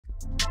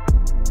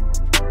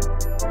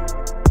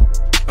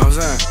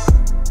what I'm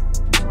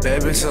saying?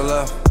 Bad bitch to the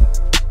left,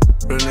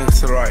 real niggas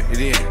to the right, you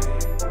did.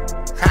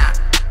 Ha!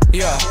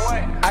 Yeah,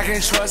 I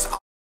can't trust.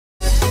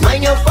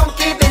 Mind your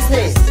funky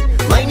business,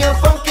 mind your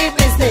funky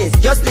business.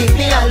 Just leave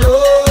me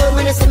alone,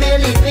 when you see me,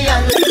 leave me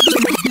alone.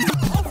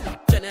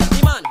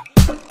 Man.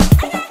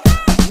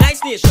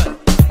 Nice nation.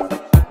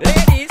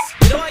 Ladies,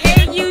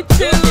 hey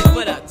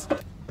YouTube,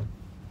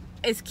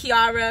 it's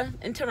Kiara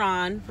and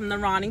Rahn from the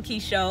Rahn and Ki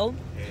Show.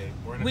 Hey,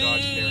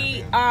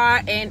 we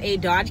are in a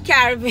Dodge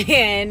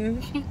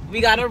Caravan.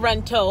 We got a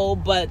rental,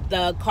 but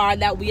the car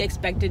that we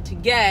expected to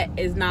get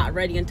is not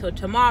ready until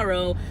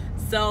tomorrow.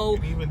 So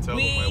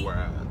we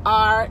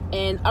are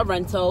in a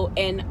rental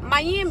in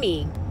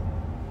Miami.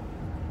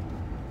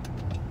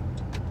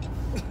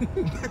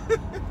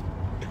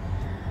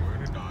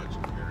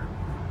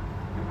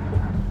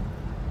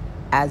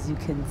 As you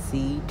can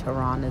see,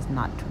 Rahn is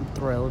not too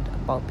thrilled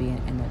about being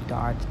in a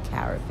Dodge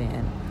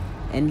Caravan.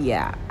 And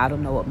yeah, I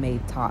don't know what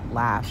made Tot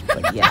laugh,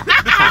 but yeah.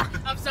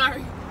 I'm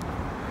sorry.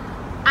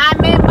 I'm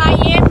in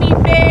Miami,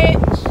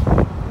 bitch.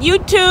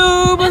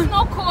 YouTube. There's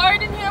no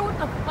cord in here. What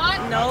the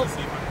fuck? Nope.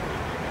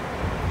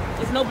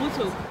 There's no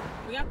Bluetooth.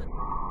 We have to.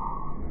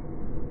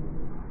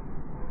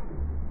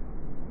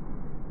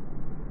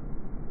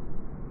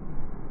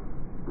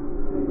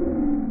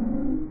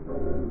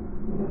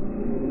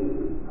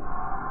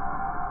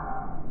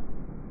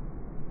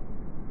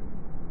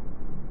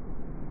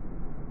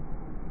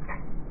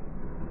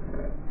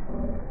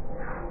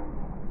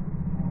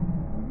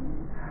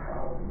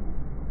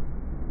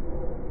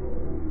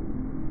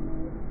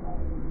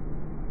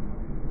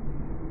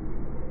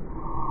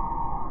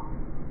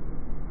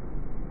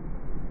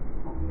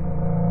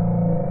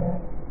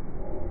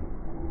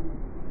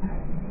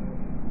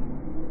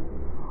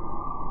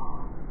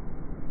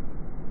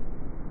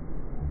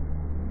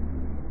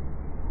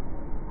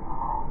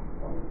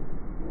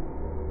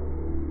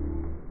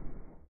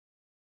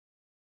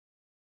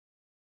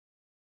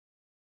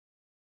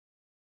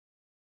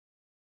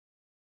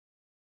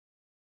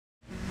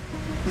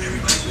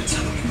 Everybody's been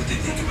telling me what they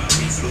think about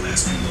me for the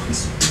last few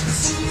months.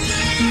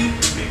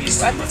 Maybe it's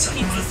We're at this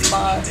pizza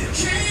spot.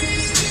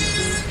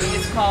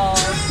 It's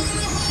called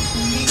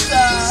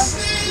Pizza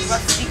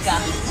Rustica.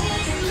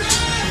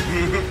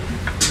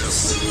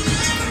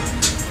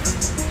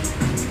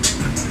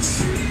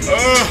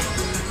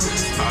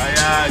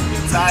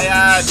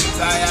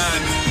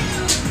 Tired.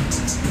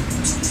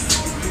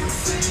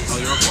 Oh,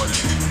 you're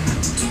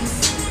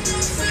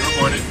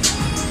recording.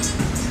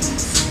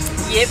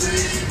 Yep.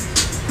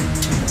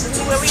 This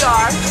is where we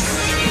are.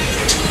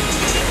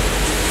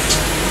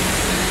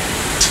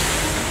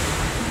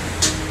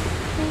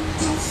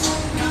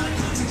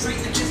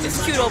 It's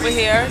cute over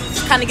here.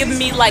 It's kind of giving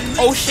me like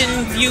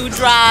Ocean View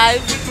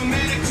Drive.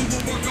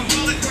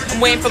 I'm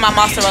waiting for my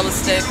mozzarella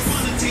sticks.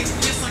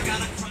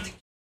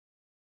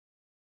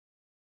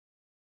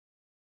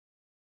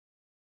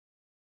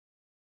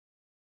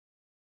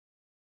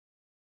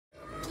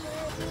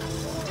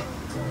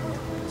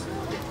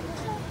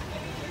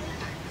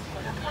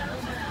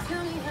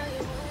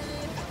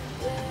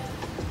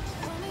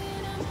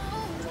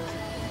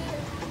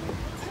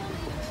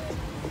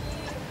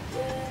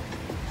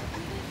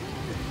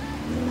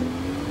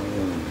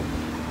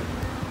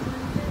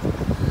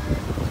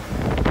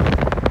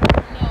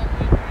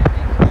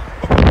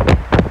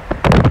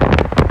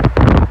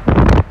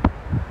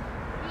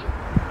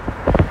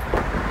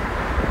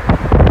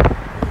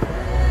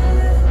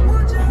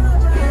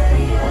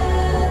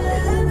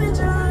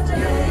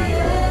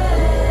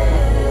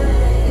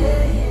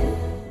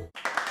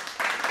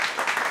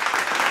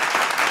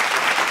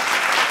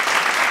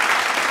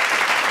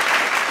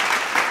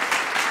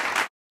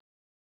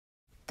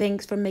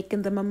 Thanks for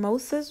making the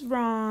mimosas,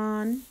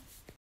 Rahn.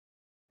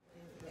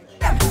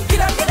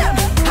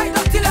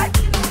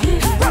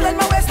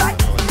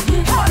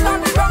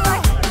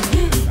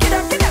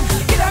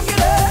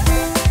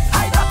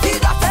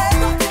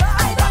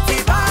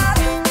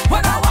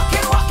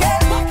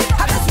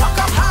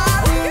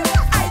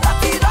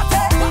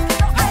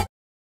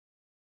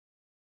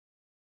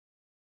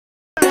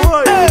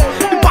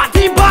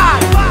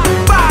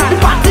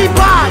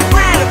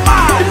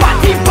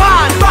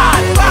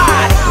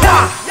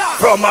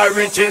 From my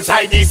riches,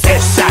 I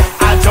session,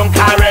 I drunk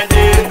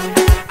already.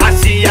 I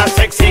see a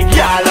sexy girl,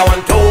 I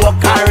want to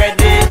walk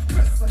already.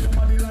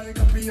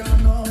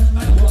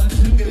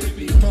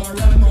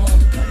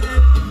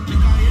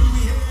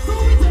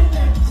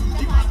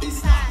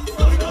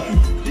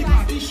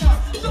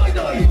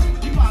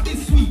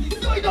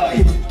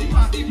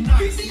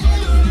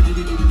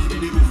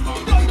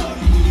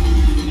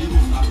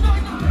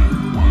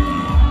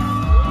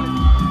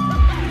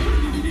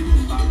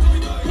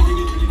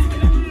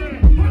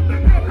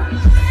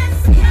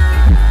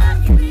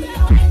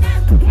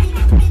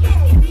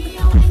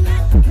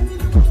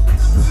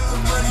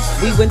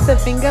 We went to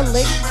finger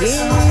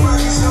licking.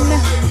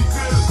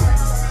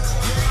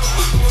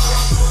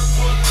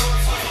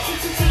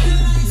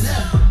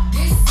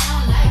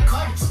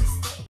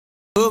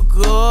 oh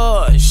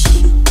gosh,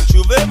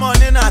 Jouvert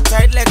money not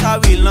tight like I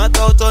will not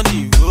out on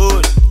the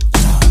road.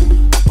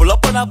 Pull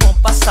la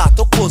bumper start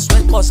to post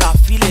when cause I'm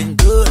feeling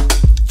good.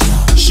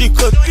 She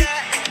could be.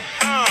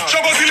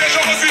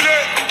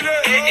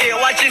 Hey,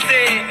 what you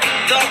say?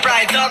 Top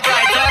right, top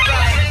right, top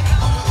right.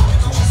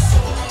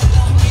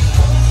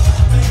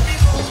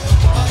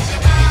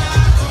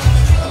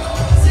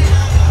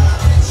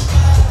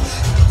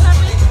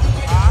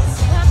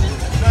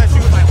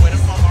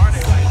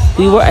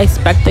 We were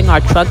expecting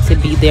our truck to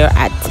be there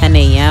at 10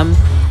 a.m.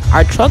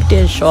 Our truck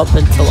didn't show up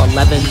until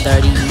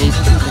 11:30, maybe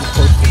even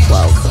close to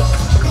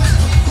 12.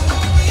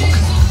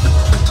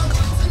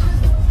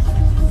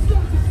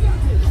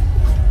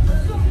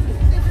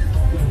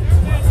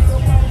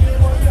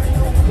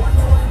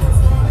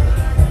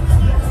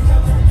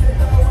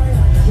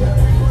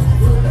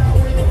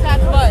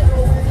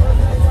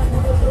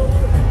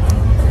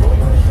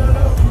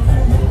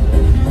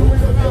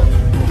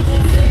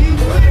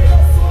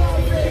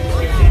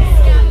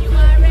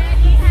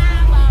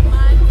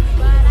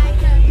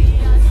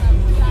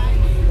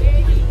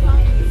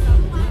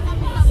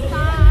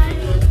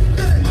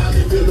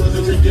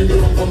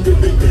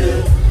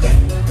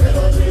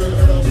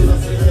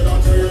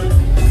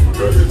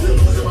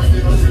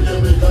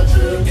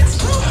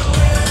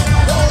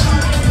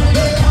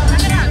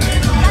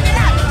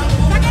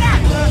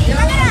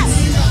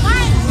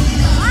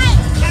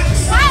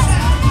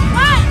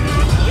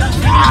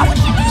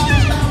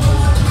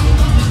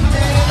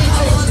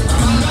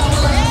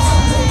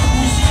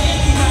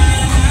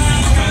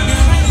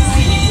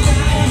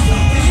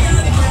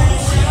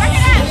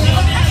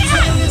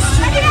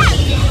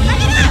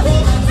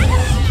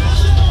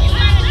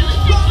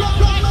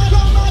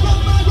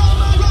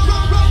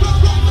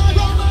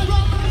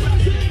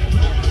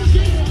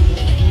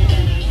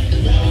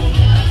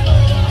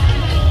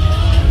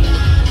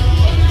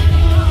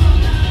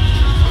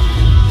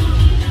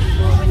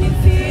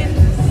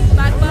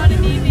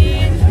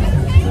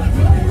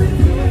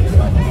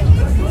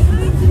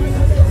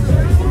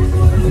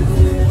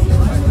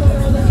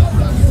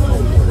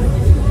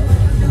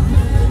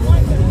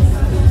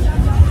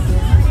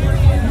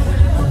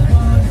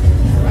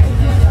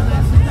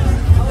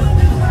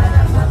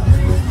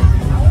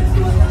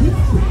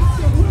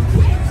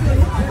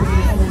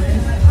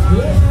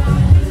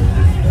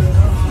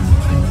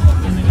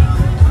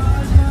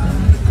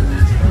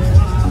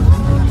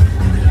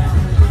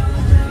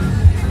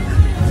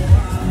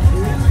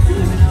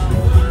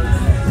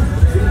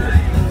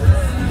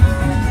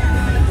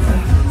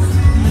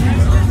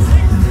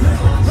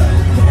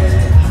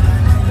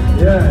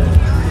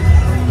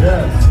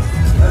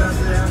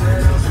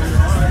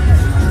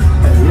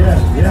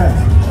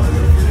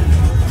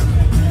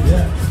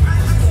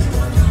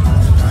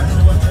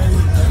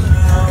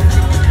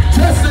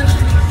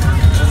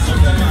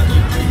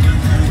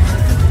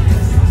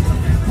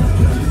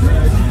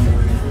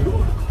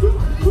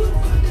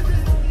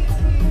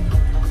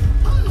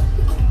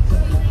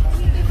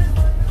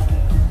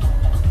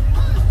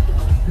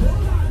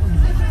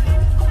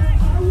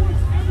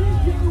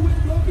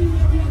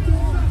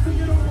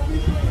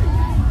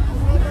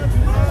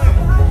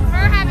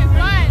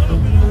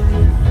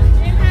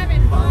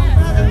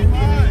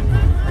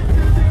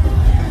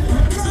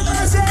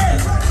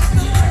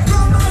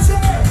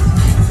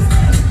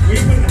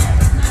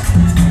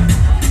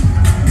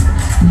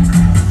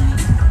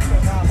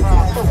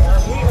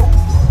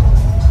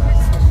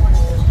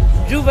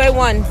 Jouvert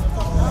 1.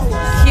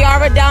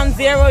 Kiara down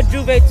 0,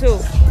 Jouvert 2.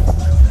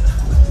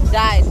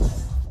 Died.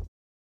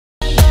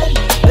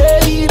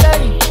 Baby,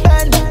 bang,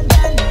 bang,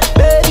 bang,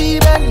 baby,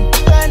 bang,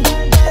 bang,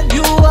 bang.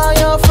 You are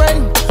your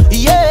friend,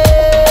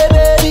 yeah.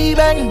 Baby,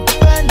 bang,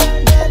 bang,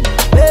 bang,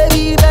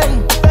 baby,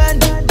 bang, bang,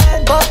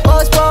 bang. But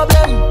what's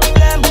problem?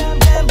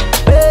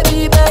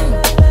 Baby, bang,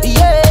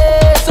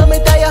 yeah. So me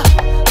tell ya,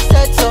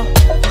 set up,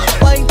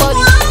 wine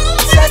body,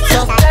 set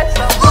up,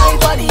 wine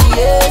body,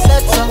 yeah,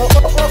 set up,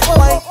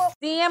 wine.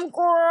 Damn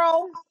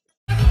girl.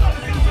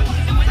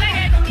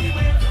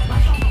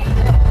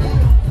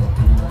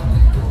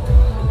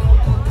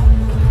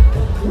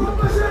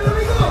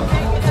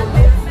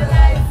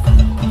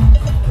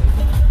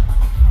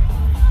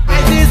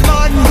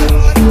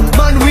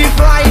 Man, we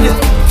fried.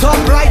 Top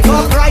right,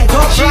 top right,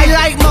 top right. She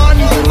like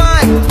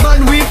man,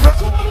 we fried.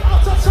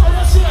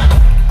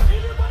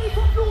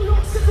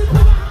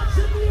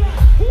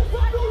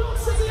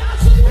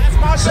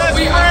 So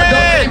we are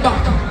done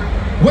back.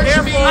 What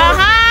you mean?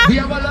 We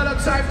have a lot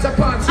of time to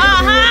party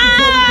before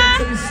we get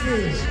to the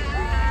stage.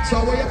 So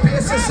when you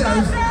pace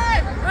yourself,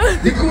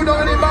 the cool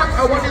down in the back,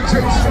 I want you to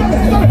drink.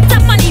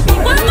 Tap money,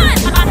 people man.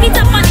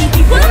 Tap money,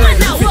 people man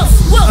now.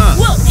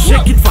 Whoa.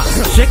 Shake it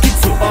fast, shake it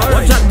slow.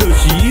 Watch out, though,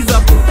 she's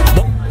a pro.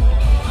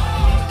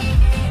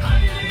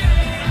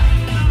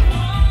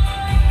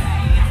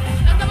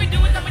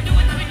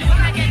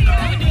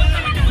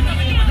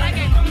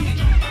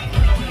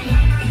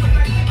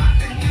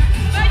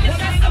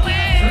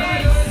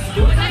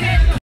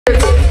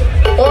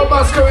 All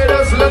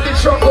masqueraders, let the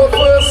truck go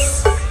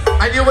first,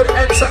 and you would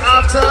enter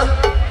after.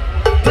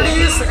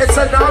 Please, it's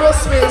a narrow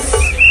space.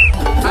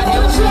 And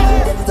you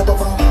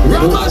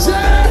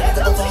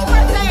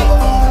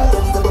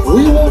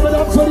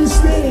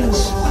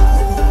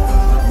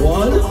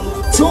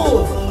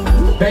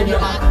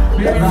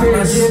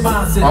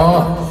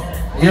Oh,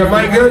 yeah,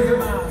 mine good?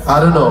 I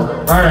don't know.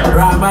 Alright.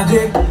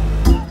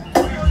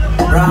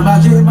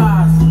 Ramaji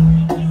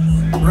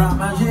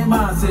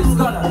Mas, it's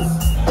colors.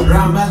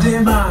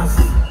 Ramaji Mas.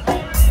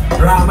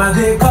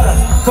 Ramaji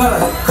colors.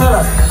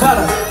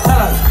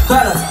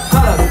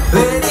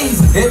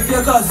 Ladies, if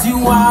you cuss you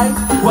white,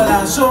 well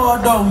I sure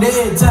don't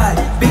need tight.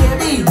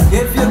 Baby,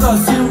 if you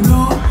cuss you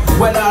blue,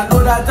 well I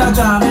know that I'm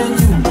charming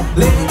you.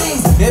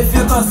 Ladies, if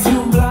you cuss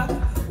you black.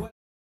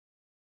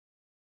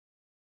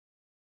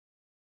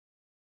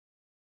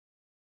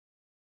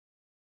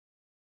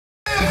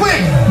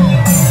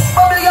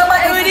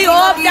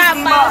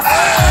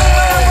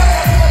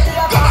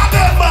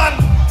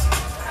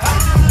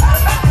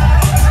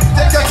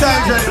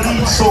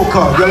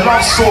 Soca, you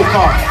love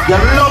soca, you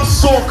love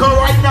soca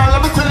right now.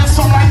 Let me tell you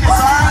something like this,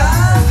 alright?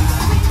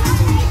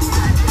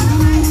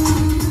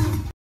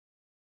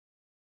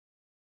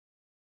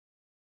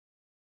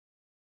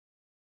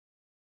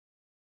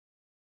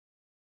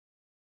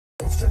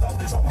 Straight off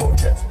the jumbo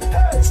jet,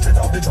 hey, straight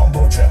off the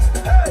jumbo jet,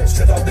 hey,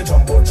 straight off the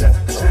jumbo jet,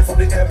 straight from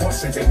the airport,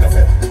 straight in the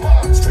vet.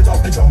 Straight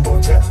off the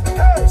jumbo jet,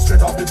 hey,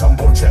 straight off the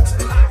jumbo jet.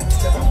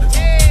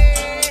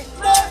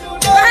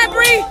 Go ahead,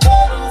 Bree.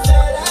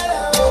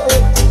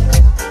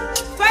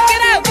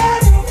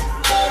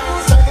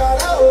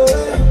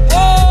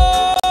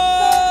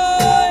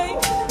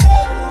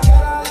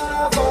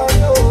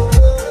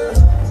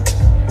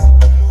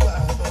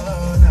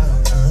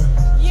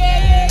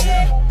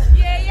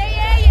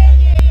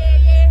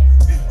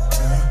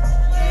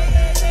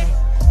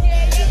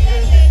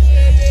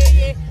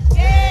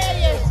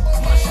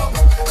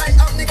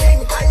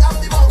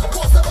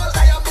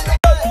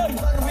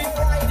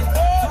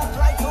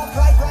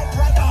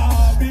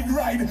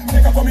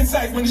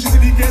 When she see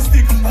the gas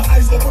stick, her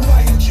eyes open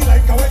wide. She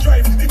like how I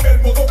drive the bell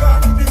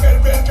motorcar, the bell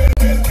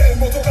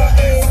motorcar.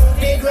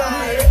 Big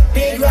ride,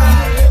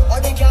 or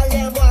the girl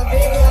them want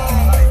big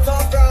ride,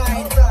 top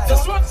ride.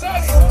 This one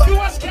says, you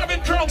was Kevin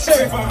drunk,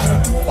 sir.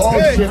 Oh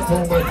shit,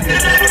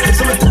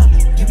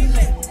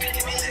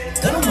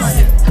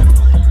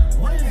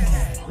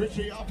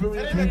 Richie,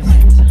 operate.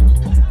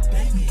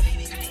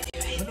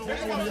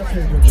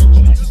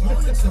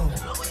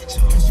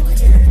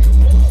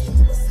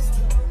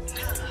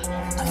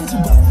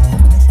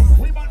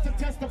 We about to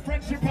test the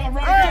friendship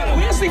alright. Hey,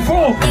 where's the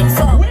phone?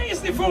 Where is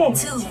the phone?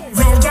 Turn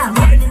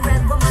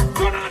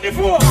on the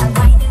phone.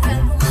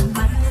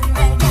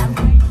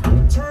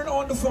 Turn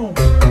on the phone.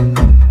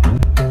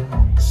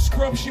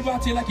 Scrub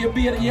Shivati like your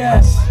beard,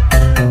 yes.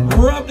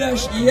 Rub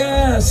that,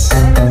 yes.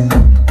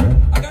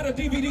 I got a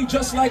DVD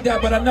just like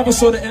that, but I never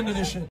saw the end of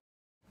this shit.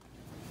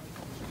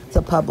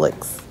 To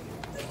Publix.